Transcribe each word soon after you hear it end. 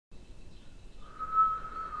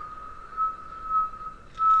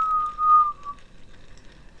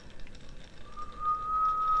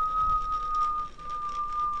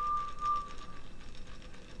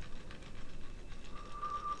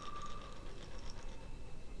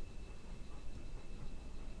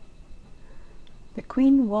The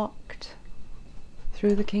queen walked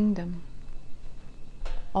through the kingdom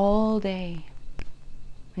all day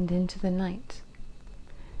and into the night.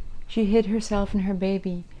 She hid herself and her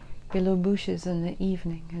baby below bushes in the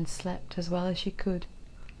evening and slept as well as she could.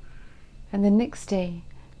 And the next day,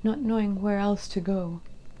 not knowing where else to go,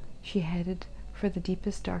 she headed for the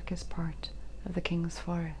deepest, darkest part of the king's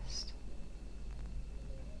forest.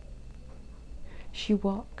 She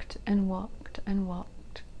walked and walked and walked,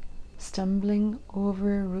 stumbling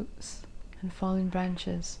over roots and fallen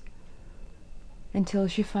branches, until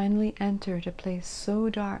she finally entered a place so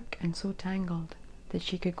dark and so tangled that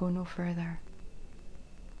she could go no further.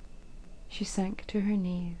 She sank to her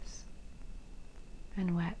knees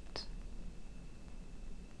and wept.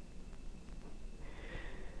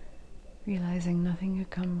 Realizing nothing could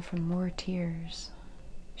come from more tears,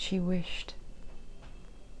 she wished,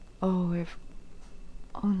 oh, if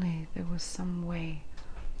only there was some way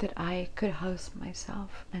that I could house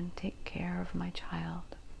myself and take care of my child.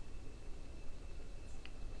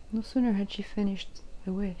 No sooner had she finished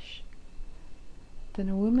the wish than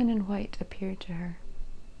a woman in white appeared to her,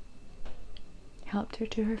 helped her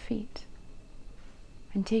to her feet,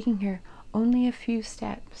 and taking her only a few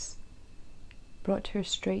steps, brought her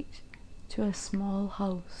straight to a small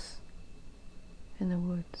house in the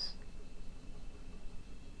woods.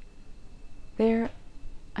 There,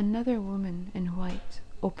 another woman in white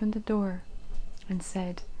opened the door and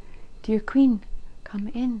said, "Dear Queen, come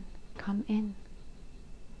in, come in.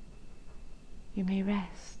 You may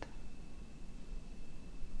rest."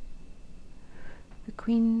 The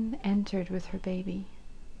queen entered with her baby,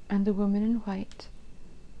 and the woman in white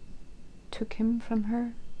took him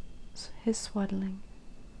from his swaddling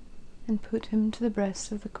and put him to the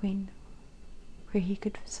breast of the queen, where he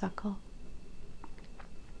could suckle.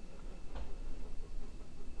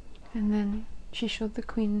 And then she showed the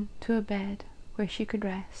queen to a bed where she could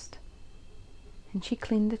rest, and she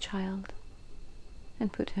cleaned the child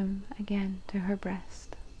and put him again to her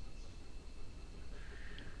breast.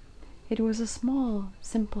 It was a small,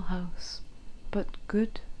 simple house, but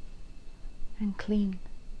good and clean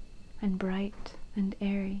and bright and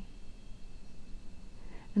airy.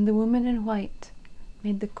 And the woman in white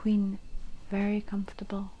made the queen very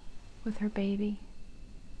comfortable with her baby.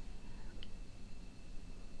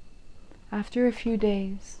 After a few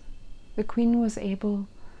days, the queen was able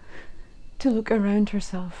to look around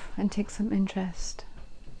herself and take some interest,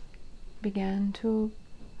 began to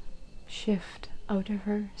shift out of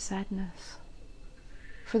her sadness,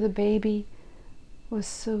 for the baby was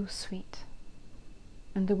so sweet,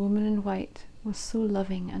 and the woman in white was so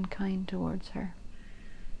loving and kind towards her.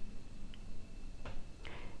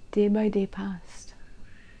 Day by day passed,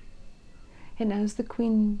 and as the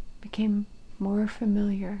queen became more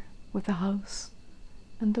familiar with the house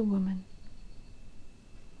and the woman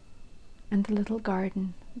and the little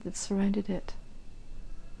garden that surrounded it,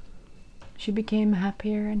 she became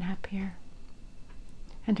happier and happier,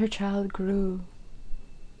 and her child grew.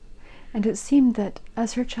 And it seemed that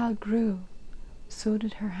as her child grew, so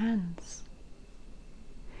did her hands,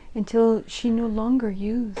 until she no longer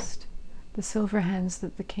used the silver hands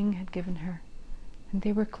that the king had given her, and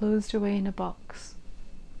they were closed away in a box.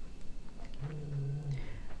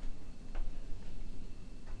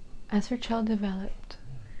 As her child developed,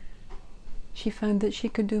 she found that she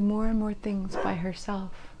could do more and more things by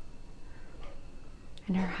herself,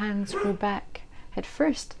 and her hands grew back, at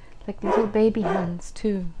first like little baby hands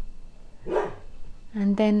too,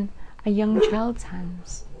 and then a young child's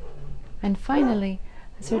hands, and finally,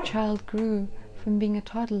 as her child grew from being a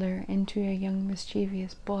toddler into a young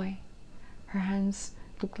mischievous boy, her hands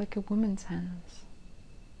looked like a woman's hands.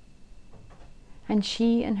 And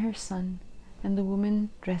she and her son and the woman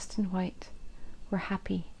dressed in white were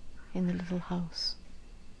happy in the little house.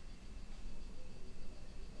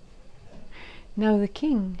 Now the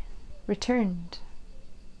king returned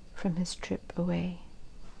from his trip away,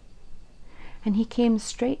 and he came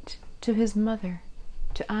straight to his mother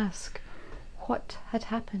to ask what had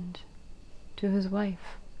happened to his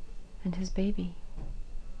wife and his baby.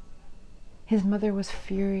 His mother was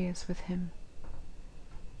furious with him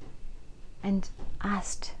and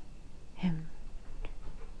asked him,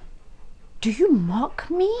 "Do you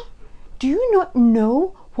mock me? Do you not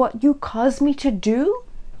know what you caused me to do?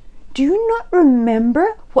 Do you not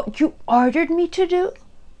remember what you ordered me to do?"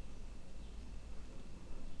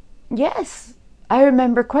 "Yes, I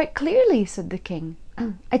remember quite clearly," said the king.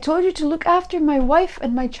 "I told you to look after my wife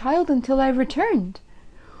and my child until I returned."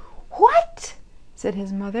 "What?" said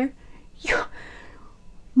his mother.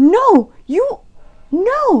 No,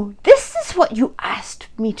 this is what you asked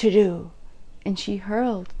me to do." And she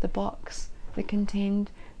hurled the box that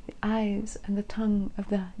contained the eyes and the tongue of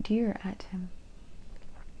the deer at him.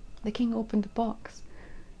 The king opened the box.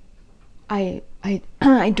 I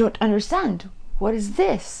don't understand. What is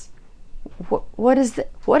this? What is this?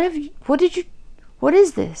 What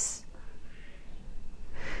is this?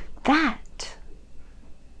 That,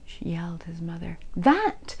 she yelled his mother,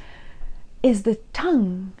 that is the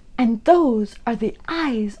tongue, and those are the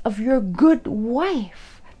eyes of your good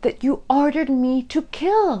wife that you ordered me to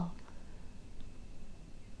kill.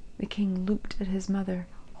 The king looked at his mother,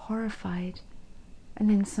 horrified, and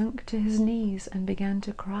then sunk to his knees and began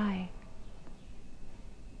to cry.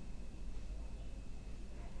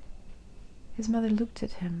 His mother looked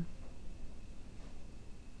at him,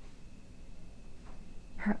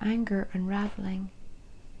 her anger unraveling.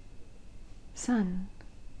 "Son,"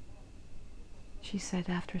 she said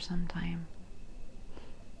after some time,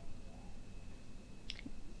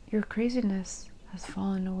 "your craziness has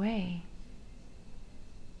fallen away.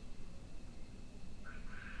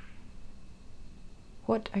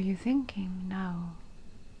 What are you thinking now?"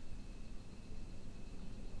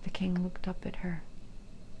 The king looked up at her.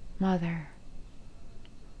 "Mother,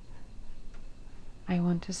 I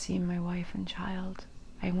want to see my wife and child.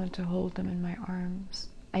 I want to hold them in my arms.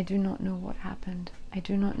 I do not know what happened. I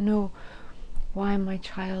do not know why my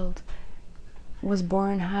child was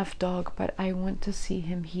born half dog, but I want to see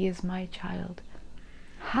him. He is my child."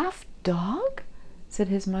 "Half dog?" said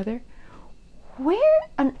his mother. "Where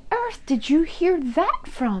on earth did you hear that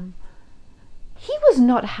from? He was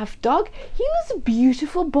not half dog. He was a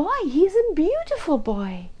beautiful boy. He's a beautiful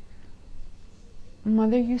boy."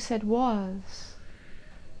 "Mother, you said was.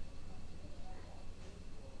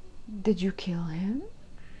 Did you kill him?"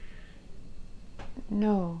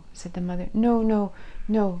 "No," said the mother. No.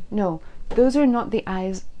 Those are not the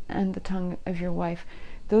eyes and the tongue of your wife.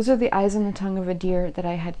 Those are the eyes and the tongue of a deer that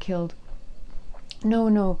I had killed.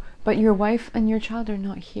 No, but your wife and your child are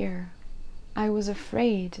not here. I was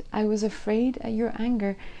afraid. I was afraid at your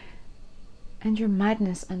anger and your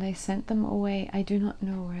madness, and I sent them away. I do not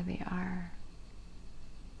know where they are."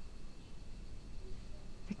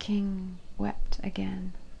 The king wept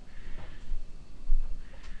again.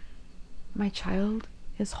 "My child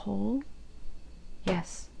is whole?"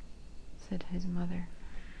 "Yes," said his mother.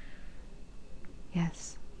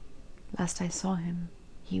 "Yes, last I saw him,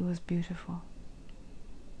 he was beautiful."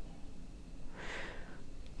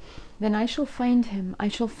 "Then I shall find him. I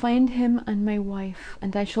shall find him and my wife,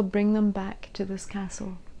 and I shall bring them back to this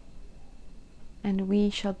castle, and we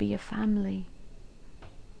shall be a family.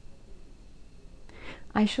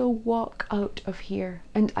 I shall walk out of here,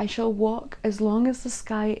 and I shall walk as long as the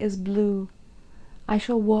sky is blue. I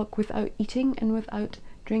shall walk without eating and without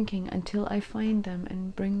drinking until I find them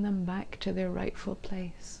and bring them back to their rightful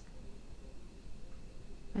place."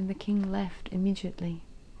 And the king left immediately.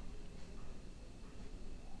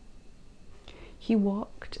 He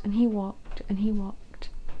walked and he walked and he walked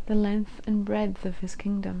the length and breadth of his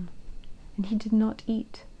kingdom, and he did not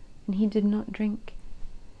eat and he did not drink,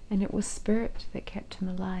 and it was spirit that kept him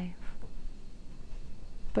alive.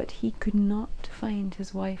 But he could not find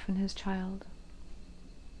his wife and his child.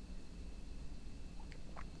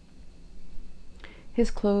 His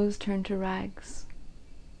clothes turned to rags.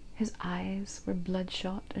 His eyes were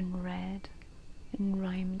bloodshot and red and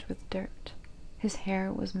rimed with dirt. His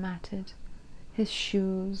hair was matted. His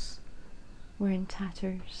shoes were in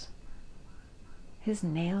tatters. His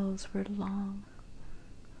nails were long.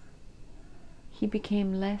 He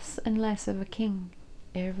became less and less of a king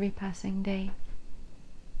every passing day,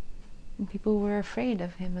 and people were afraid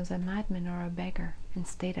of him as a madman or a beggar and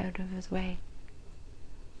stayed out of his way.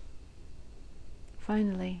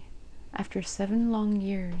 Finally, after 7 long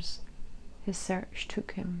years, his search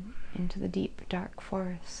took him into the deep, dark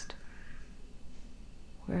forest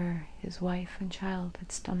where his wife and child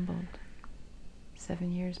had stumbled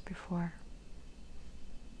 7 years before.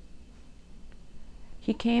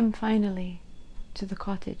 He came finally to the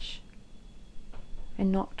cottage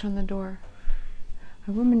and knocked on the door.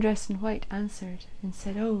 A woman dressed in white answered and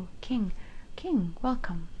said, "Oh, King,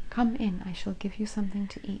 welcome. Come in, I shall give you something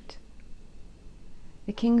to eat."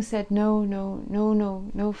 The king said, no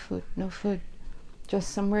food, just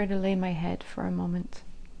somewhere to lay my head for a moment."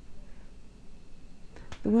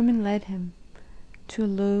 The woman led him to a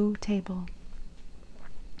low table,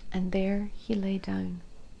 and there he lay down.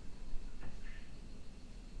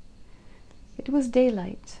 It was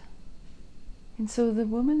daylight, and so the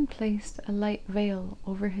woman placed a light veil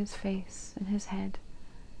over his face and his head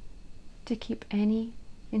to keep any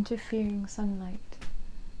interfering sunlight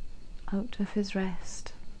out of his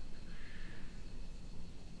rest.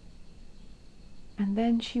 And And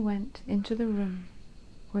then she went into the room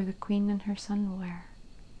where the queen and her son were,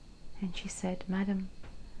 and she said, "Madam,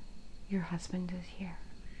 your husband is here."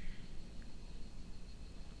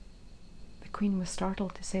 The queen was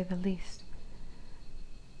startled, to say the least.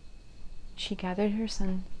 She gathered her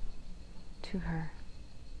son to her,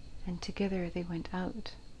 and together they went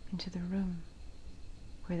out into the room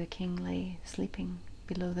where the king lay sleeping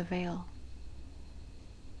below the veil.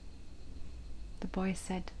 The boy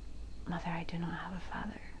said, "Mother, I do not have a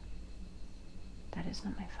father. That is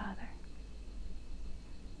not my father."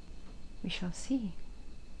 "We shall see,"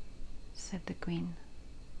 said the queen.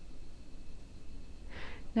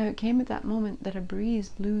 Now it came at that moment that a breeze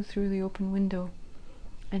blew through the open window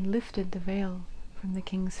and lifted the veil from the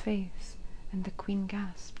king's face, and the queen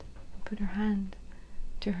gasped and put her hand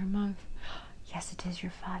to her mouth. "Yes, it is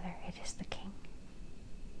your father. It is the king."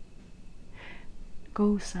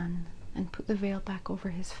 "Go, son, and put the veil back over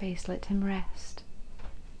his face. Let him rest."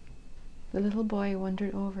 The little boy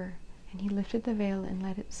wandered over, and he lifted the veil and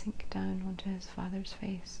let it sink down onto his father's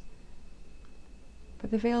face.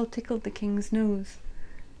 But the veil tickled the king's nose,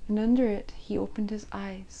 and under it he opened his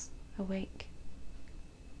eyes, awake.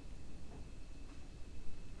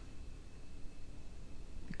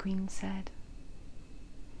 The queen said,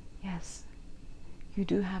 "Yes, you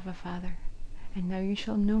do have a father, and now you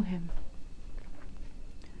shall know him.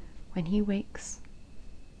 When he wakes,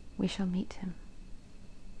 we shall meet him."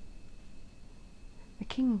 The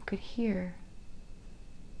king could hear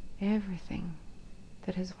everything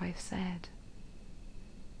that his wife said,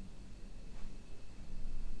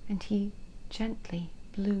 and he gently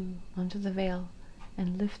blew onto the veil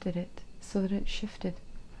and lifted it so that it shifted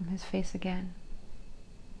from his face again.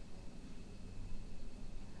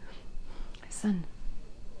 "Son,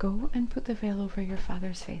 go and put the veil over your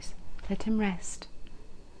father's face. Let him rest,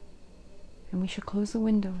 and we shall close the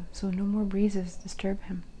window so no more breezes disturb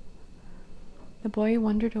him." The boy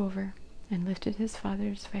wandered over and lifted his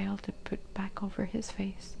father's veil to put back over his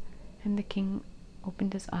face, and the king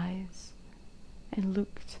opened his eyes and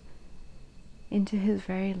looked into his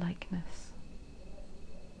very likeness.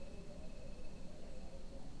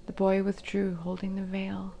 The boy withdrew, holding the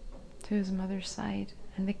veil, to his mother's side,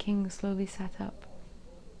 and the king slowly sat up.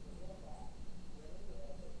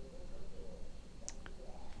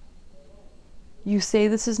 "You say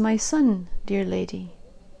this is my son, dear lady,"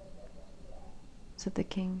 said the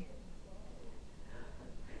king.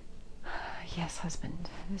 "Yes, husband,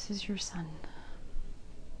 this is your son."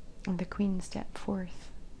 And the queen stepped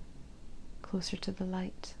forth, closer to the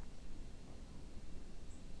light.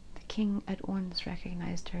 The king at once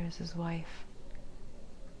recognized her as his wife.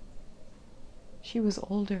 She was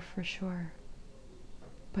older for sure,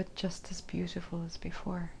 but just as beautiful as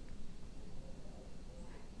before.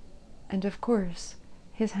 And of course,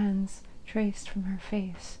 his hands traced from her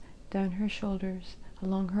face down her shoulders,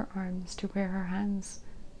 along her arms to where her hands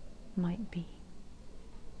might be.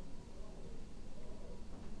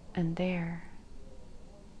 And there,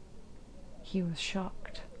 he was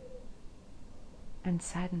shocked and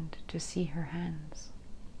saddened to see her hands.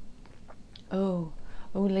 Oh,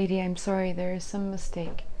 lady, I'm sorry, there is some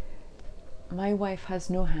mistake. My wife has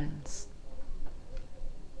no hands."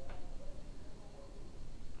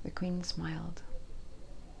 The queen smiled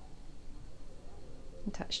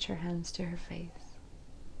and touched her hands to her face.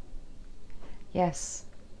 "Yes,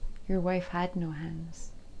 your wife had no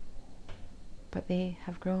hands, but they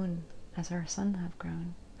have grown as our son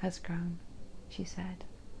has grown," she said.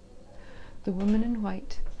 The woman in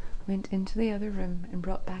white went into the other room and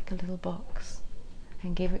brought back a little box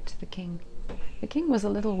and gave it to the king. The king was a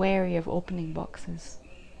little wary of opening boxes,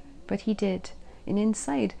 but he did, and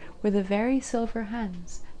inside were the very silver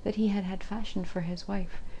hands that he had had fashioned for his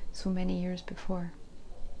wife so many years before.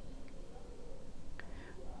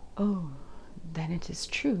 "Oh, then it is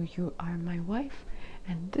true, you are my wife,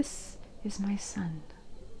 and this is my son."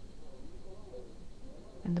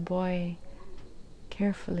 And the boy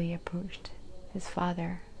carefully approached his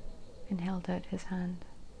father and held out his hand.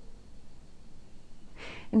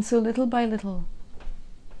 And so little by little,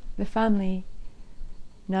 the family,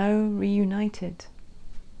 now reunited,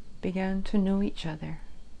 began to know each other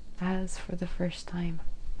as for the first time.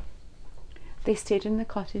 They stayed in the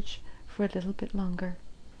cottage for a little bit longer,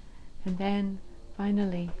 and then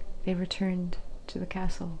finally they returned to the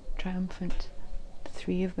castle, triumphant, the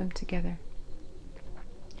three of them together.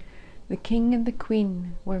 The king and the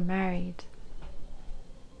queen were married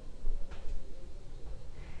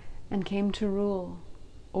and came to rule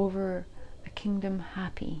over a kingdom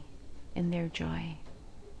happy in their joy.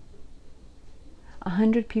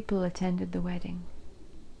 100 people attended the wedding,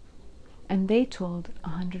 and they told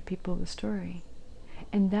 100 people the story.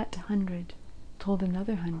 And that 100 told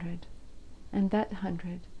another 100, and that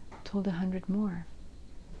 100 told 100 more,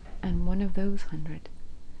 and one of those 100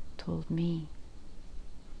 told me.